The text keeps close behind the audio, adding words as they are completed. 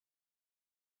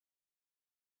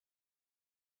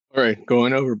All right,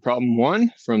 going over problem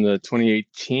one from the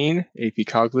 2018 AP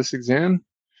Calculus exam.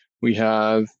 We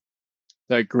have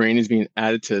that grain is being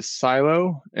added to a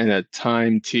silo, and at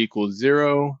time t equals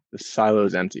 0, the silo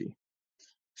is empty.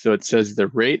 So it says the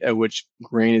rate at which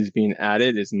grain is being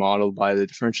added is modeled by the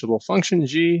differentiable function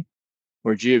g,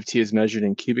 where g of t is measured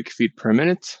in cubic feet per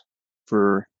minute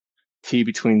for t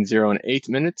between 0 and 8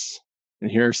 minutes. And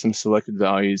here are some selected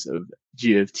values of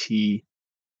g of t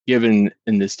given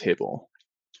in this table.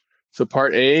 So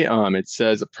part A, it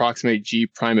says approximate g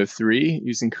prime of 3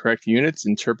 using correct units.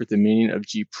 Interpret the meaning of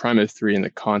g prime of 3 in the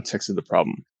context of the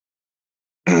problem.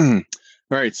 All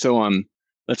right, so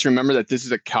let's remember that this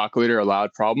is a calculator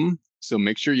allowed problem. So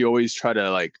make sure you always try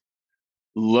to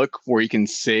look where you can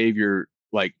save your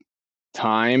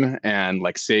time and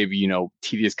save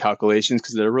tedious calculations,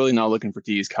 because they're really not looking for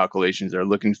tedious calculations. They're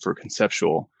looking for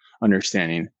conceptual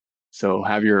understanding. So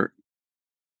have your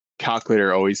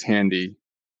calculator always handy,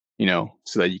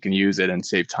 so that you can use it and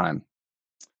save time.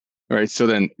 All right, so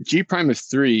then g prime of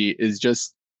 3 is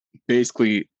just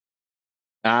basically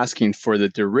asking for the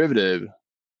derivative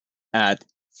at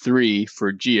 3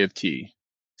 for g of t.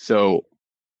 So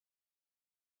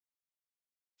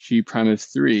g prime of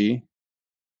 3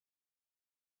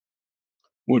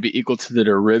 would be equal to the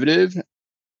derivative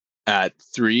at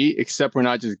 3, except we're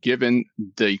not just given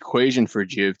the equation for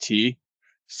g of t.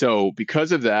 So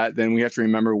because of that, then we have to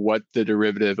remember what the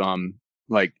derivative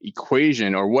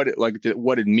equation, or what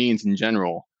it means in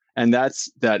general. And that's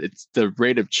that it's the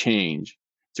rate of change.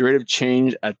 It's the rate of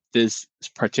change at this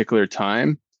particular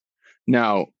time.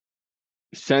 Now,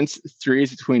 since 3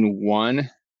 is between 1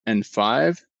 and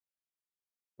 5,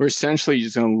 we're essentially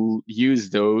just going to use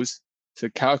those to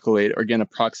calculate or get an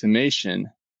approximation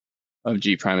of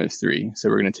g prime of 3. So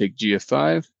we're going to take g of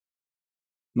 5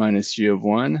 minus g of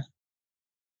 1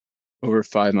 over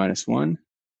 5 minus 1.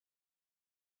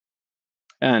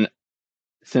 And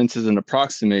since it's an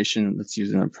approximation, let's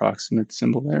use an approximate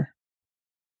symbol there.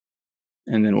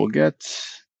 And then we'll get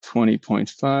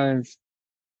 20.5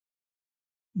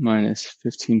 minus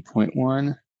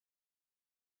 15.1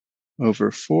 over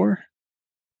 4,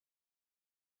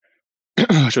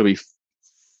 which will be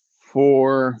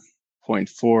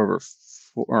 4.4 over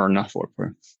 4, or not 4,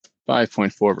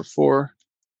 5.4 over 4.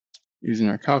 Using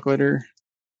our calculator,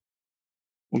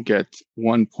 we'll get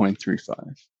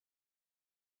 1.35.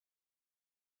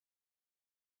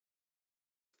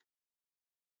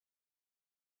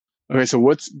 Okay, so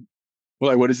what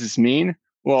does this mean?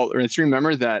 Well, let's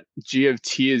remember that g of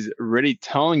t is already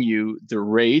telling you the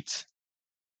rate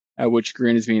at which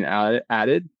grain is being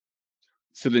added.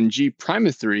 So then g prime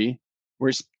of 3,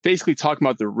 we're basically talking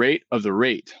about the rate of the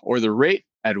rate, or the rate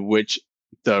at which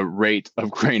the rate of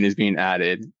grain is being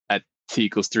added at t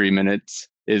equals 3 minutes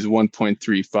is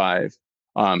 1.35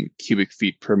 cubic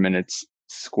feet per minute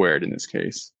squared in this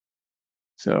case.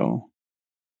 So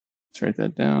let's write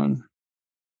that down.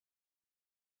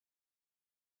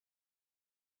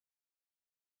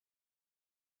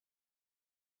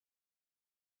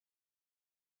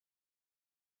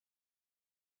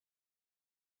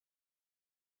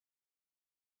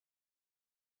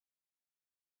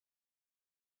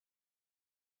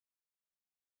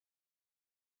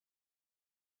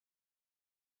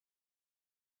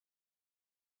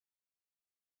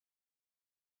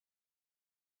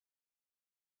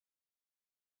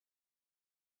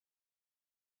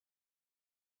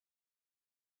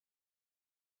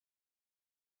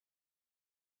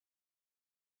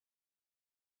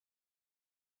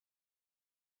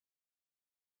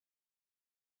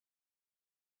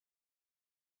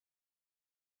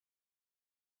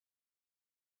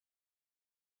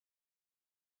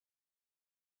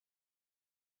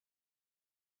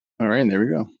 All right, and there we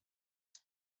go.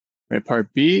 Right,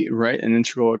 part B, write an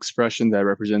integral expression that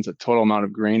represents a total amount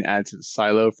of grain added to the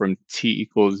silo from t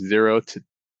equals 0 to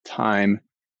time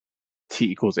t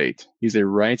equals 8. Use a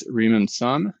right-Riemann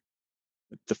sum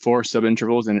with the 4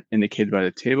 subintervals indicated by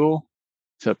the table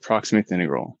to approximate the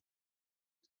integral.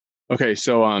 Okay,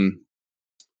 so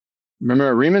remember,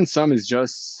 a Riemann sum is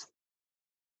just,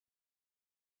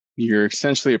 you're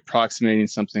essentially approximating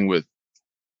something with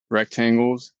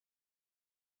rectangles.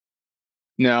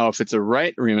 Now, if it's a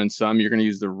right Riemann sum, you're going to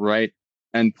use the right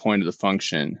endpoint of the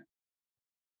function.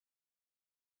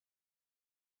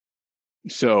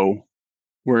 So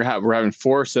we're having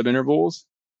 4 subintervals.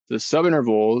 The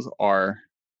subintervals are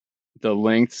the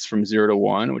lengths from 0 to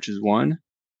 1, which is 1.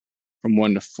 From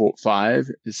 1 to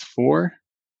 5 is 4.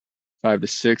 5 to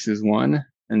 6 is 1.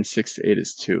 And 6 to 8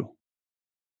 is 2.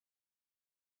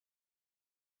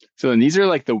 So then these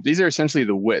are essentially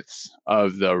the widths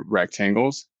of the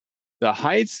rectangles. The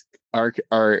heights are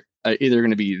either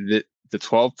going to be the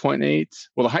 12.8.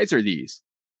 Well, the heights are these.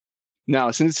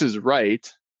 Now, since this is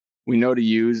right, we know to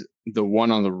use the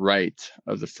one on the right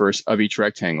of each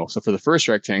rectangle. So for the first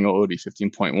rectangle, it would be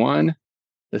 15.1.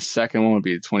 The second one would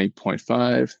be the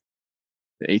 20.5,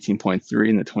 the 18.3,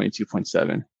 and the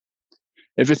 22.7.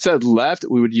 If it said left,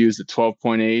 we would use the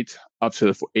 12.8 up to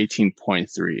the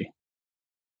 18.3.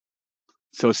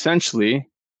 So essentially,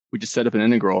 we just set up an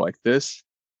integral like this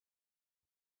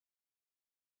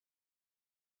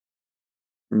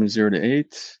from 0 to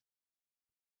 8.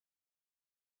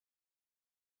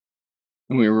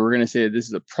 And we're going to say that this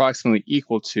is approximately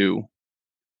equal to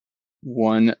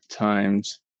 1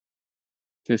 times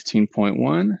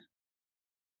 15.1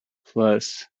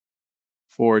 plus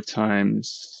 4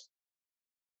 times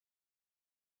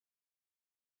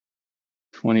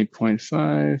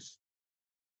 20.5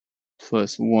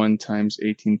 plus 1 times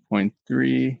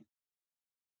 18.3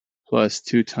 plus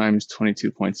 2 times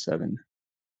 22.7.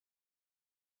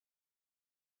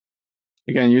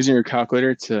 Again, using your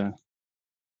calculator to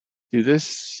do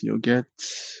this, you'll get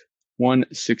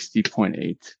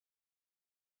 160.8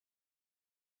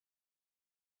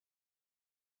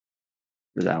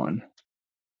 for that one.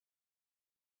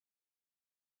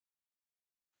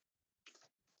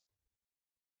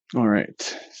 All right,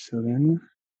 so then,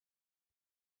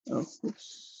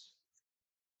 oops.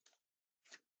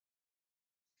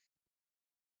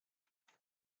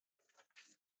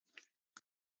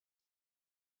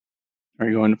 All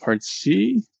right, going to part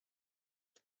C.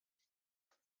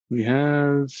 We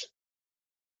have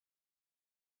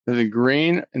the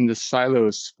grain in the silo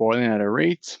is spoiling at a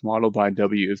rate modeled by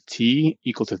W of t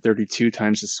equal to 32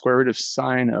 times the square root of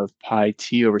sine of pi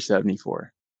t over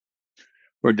 74,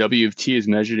 where W of t is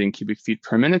measured in cubic feet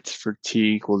per minute for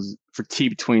t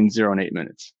between 0 and 8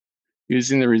 minutes.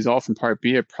 Using the result from part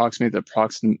B, approximate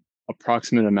the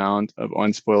approximate amount of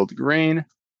unspoiled grain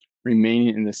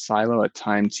remaining in the silo at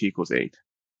time t equals 8.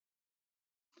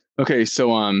 Okay,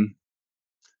 so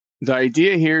the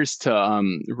idea here is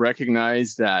to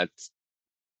recognize that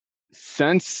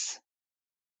since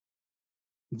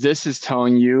this is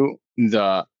telling you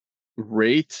the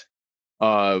rate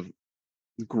of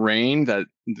grain, that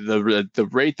the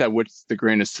rate at which the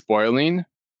grain is spoiling,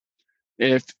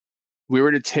 if we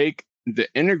were to take the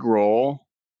integral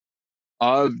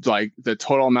of like the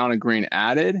total amount of grain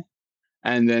added,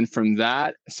 and then from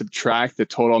that subtract the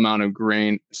total amount of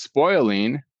grain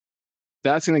spoiling,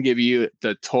 that's going to give you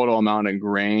the total amount of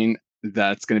grain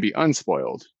that's going to be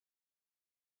unspoiled.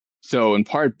 So in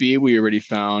part B, we already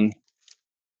found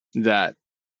that,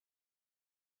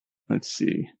 let's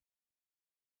see.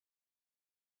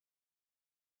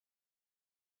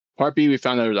 Part B, we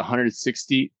found that there was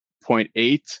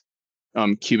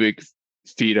 160.8 cubic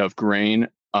feet of grain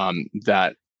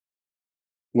that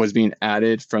was being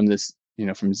added from this,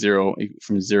 from zero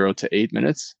to 8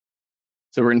 minutes.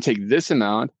 So we're going to take this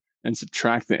amount and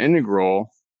subtract the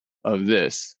integral of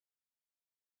this.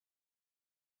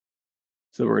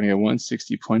 So we're going to get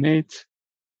 160.8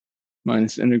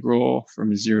 minus integral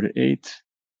from 0 to 8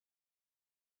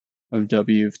 of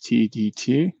W of t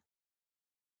dt.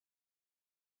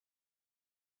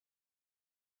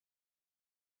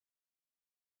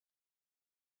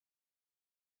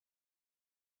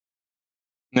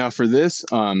 Now for this,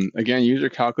 again, use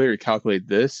your calculator to calculate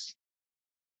this.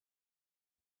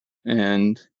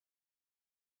 And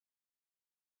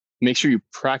make sure you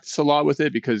practice a lot with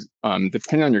it, because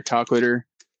depending on your calculator,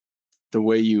 the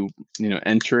way you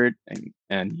enter it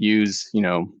and use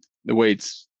the way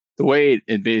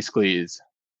it basically is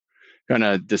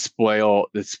gonna display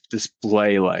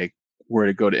like where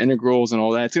to go to integrals and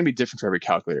all that. It's gonna be different for every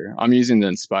calculator. I'm using the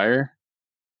Inspire,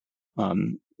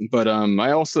 but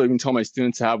I also even tell my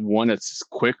students to have one that's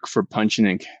quick for punching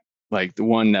in, like the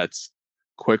one that's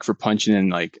quick for punching in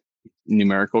like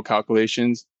numerical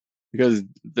calculations. Because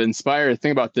the Inspire,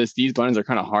 thing about this, these buttons are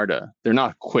kind of hard to, they're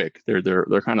not quick. They're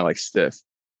kind of like stiff.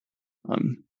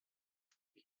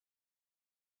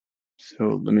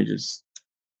 So let me just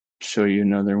show you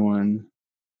another one.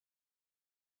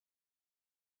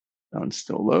 That one's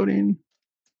still loading.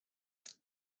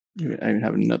 I even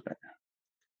have another.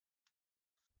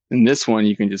 In this one,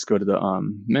 you can just go to the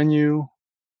menu.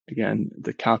 Again,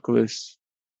 the calculus,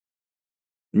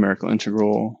 numerical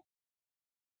integral,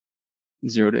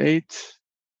 0 to 8.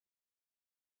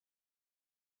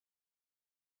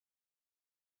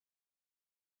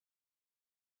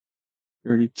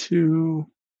 $32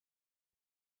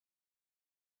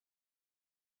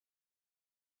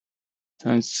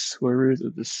 times square root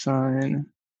of the sine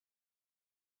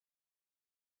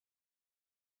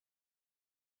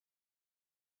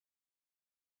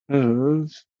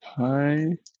of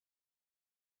pi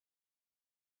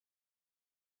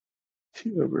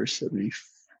 2 over 70.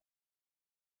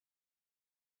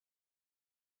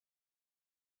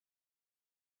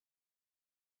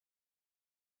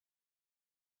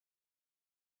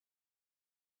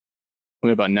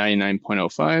 Only about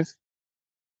 99.05.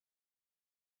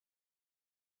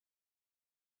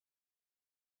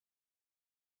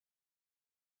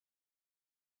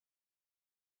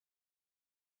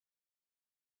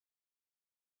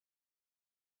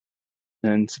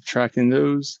 And subtracting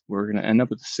those, we're going to end up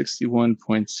with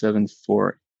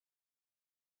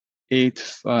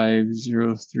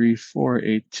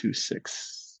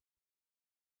 61.7485034826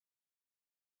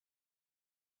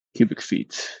 cubic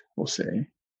feet, we'll say.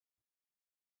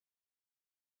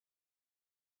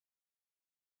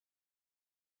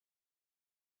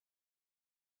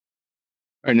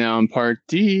 All right, now in part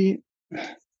D,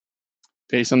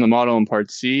 based on the model in part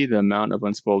C, the amount of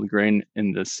unspoiled grain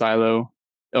in the silo,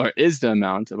 or is the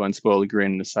amount of unspoiled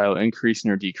grain in the silo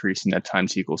increasing or decreasing at time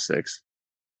t equals 6?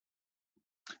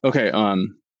 Okay,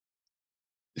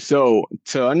 so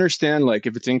to understand like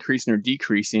if it's increasing or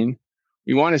decreasing,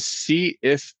 we want to see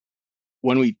if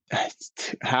when we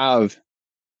have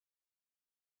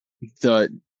the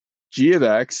g of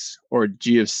x or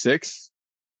g of 6,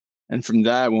 and from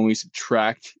that when we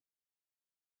subtract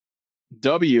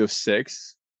w of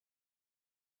 6,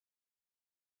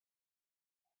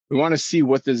 we want to see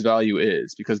what this value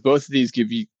is, because both of these give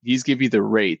you the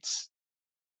rates.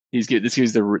 This gives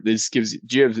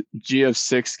g of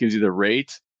 6 gives you the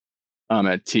rate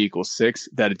at t equals 6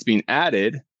 that it's being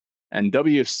added, and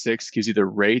w of 6 gives you the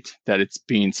rate that it's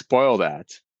being spoiled at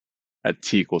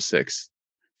t equals 6.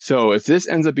 So if this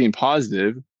ends up being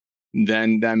positive,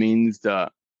 then that means the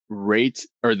rate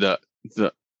or the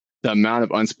amount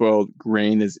of unspoiled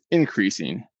grain is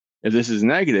increasing. If this is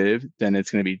negative, then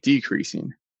it's going to be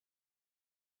decreasing.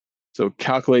 So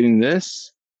calculating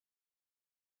this,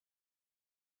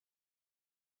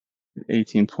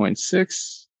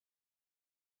 18.6.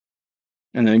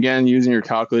 And then again, using your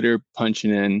calculator,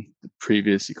 punching in the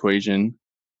previous equation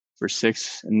for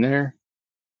 6 in there,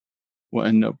 we'll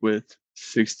end up with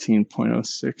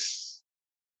 16.06,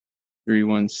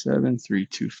 317,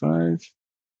 325.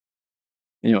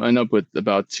 And you'll end up with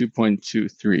about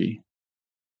 2.23.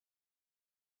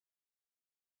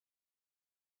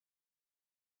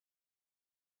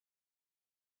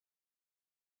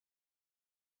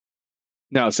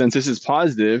 Now, since this is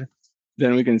positive,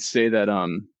 then we can say that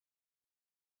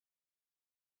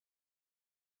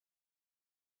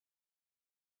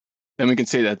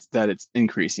that it's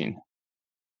increasing.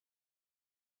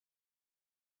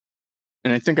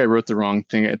 And I think I wrote the wrong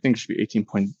thing. I think it should be 18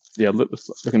 point. Yeah,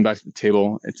 looking back at the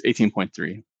table, it's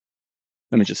 18.3.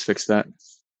 Let me just fix that.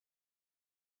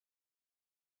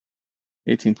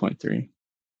 18.3.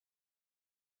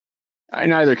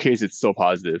 In either case, it's still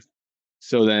positive.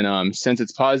 So then since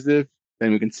it's positive,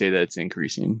 then we can say that it's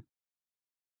increasing.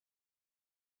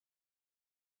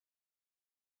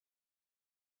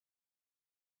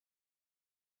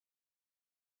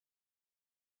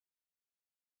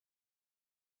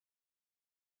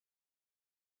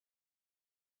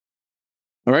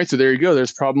 All right, so there you go.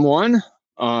 There's problem 1.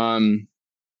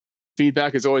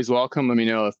 Feedback is always welcome. Let me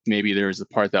know if maybe there was a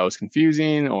part that was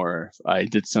confusing or if I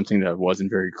did something that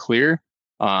wasn't very clear.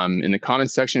 In the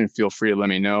comments section, feel free to let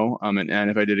me know. And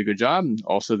if I did a good job,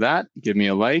 also give me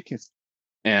a like.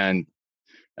 And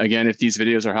again, if these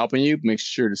videos are helping you, make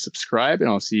sure to subscribe, and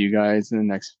I'll see you guys in the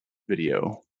next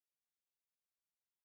video.